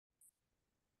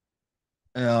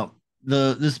Uh,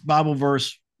 this Bible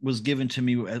verse was given to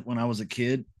me when I was a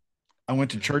kid. I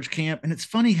went to Mm-hmm. church camp, and it's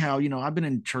funny how I've been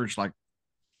in church like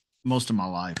most of my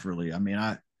life, really. I mean,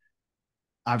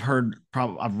 I've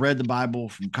read the Bible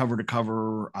from cover to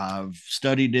cover. I've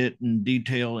studied it in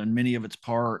detail in many of its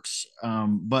parts.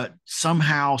 But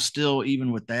somehow, still,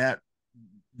 even with that,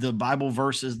 the Bible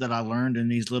verses that I learned in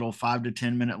these little 5 to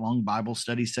 10 minute long Bible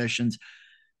study sessions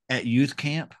at youth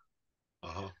camp,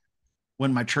 Uh-huh.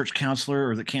 when my church counselor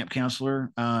or the camp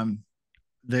counselor,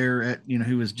 there at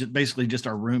who was basically just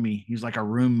our roomie. He was like our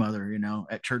room mother,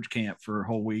 at church camp for a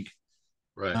whole week.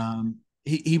 Right.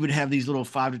 He would have these little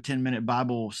 5 to 10 minute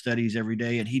Bible studies every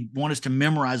day, and he'd want us to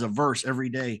memorize a verse every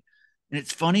day. And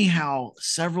it's funny how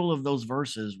several of those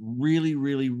verses really,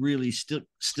 really, really still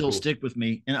Cool. stick with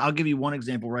me. And I'll give you one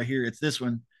example right here. It's this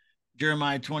one,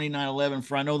 Jeremiah 29:11.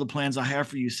 For I know the plans I have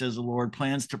for you, says the Lord,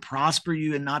 plans to prosper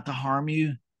you and not to harm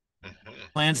you,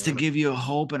 plans to Right. give you a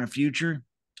hope and a future.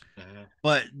 Uh-huh.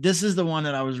 But this is the one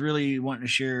that I was really wanting to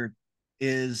share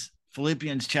is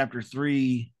Philippians chapter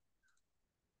 3,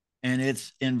 and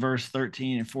it's in verse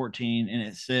 13 and 14, and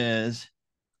it says,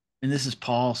 and this is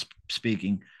Paul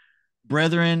speaking,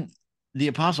 brethren, the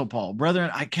apostle Paul, brethren,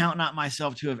 I count not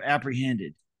myself to have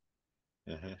apprehended.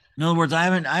 Uh-huh. In other words, I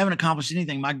haven't accomplished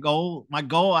anything. My goal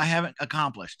I haven't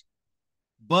accomplished.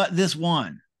 But this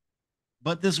one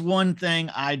thing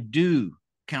I do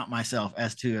count myself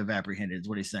as to have apprehended, is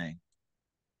what he's saying.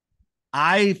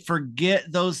 I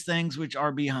forget those things which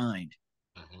are behind,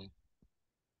 Uh-huh.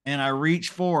 and I reach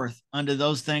forth unto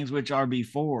those things which are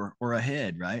before or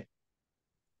ahead, right?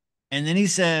 And then he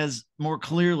says more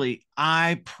clearly,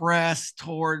 I press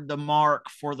toward the mark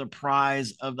for the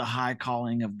prize of the high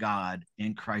calling of God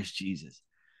in Christ Jesus.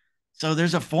 So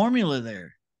there's a formula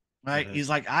there, right? Uh-huh. He's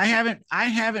like, I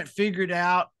haven't figured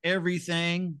out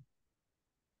everything.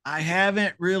 I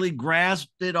haven't really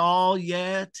grasped it all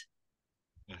yet,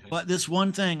 Uh-huh. but this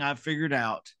one thing I've figured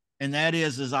out, and that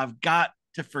is I've got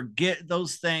to forget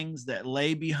those things that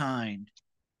lay behind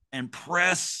and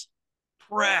press,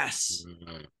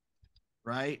 Uh-huh.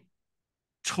 right,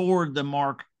 toward the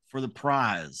mark for the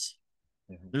prize.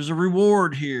 Uh-huh. There's a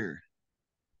reward here,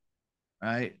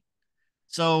 right?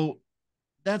 So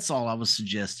that's all I was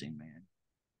suggesting, man,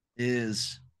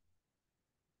 is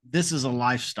this is a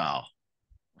lifestyle.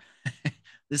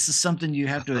 This is something you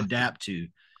have to adapt to.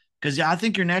 Because I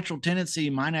think your natural tendency,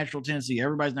 my natural tendency,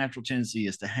 everybody's natural tendency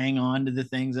is to hang on to the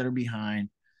things that are behind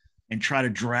and try to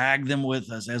drag them with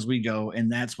us as we go.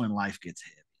 And that's when life gets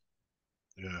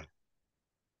heavy. Yeah.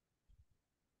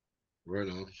 Right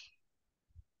on.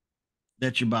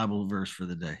 That's your Bible verse for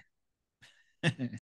the day.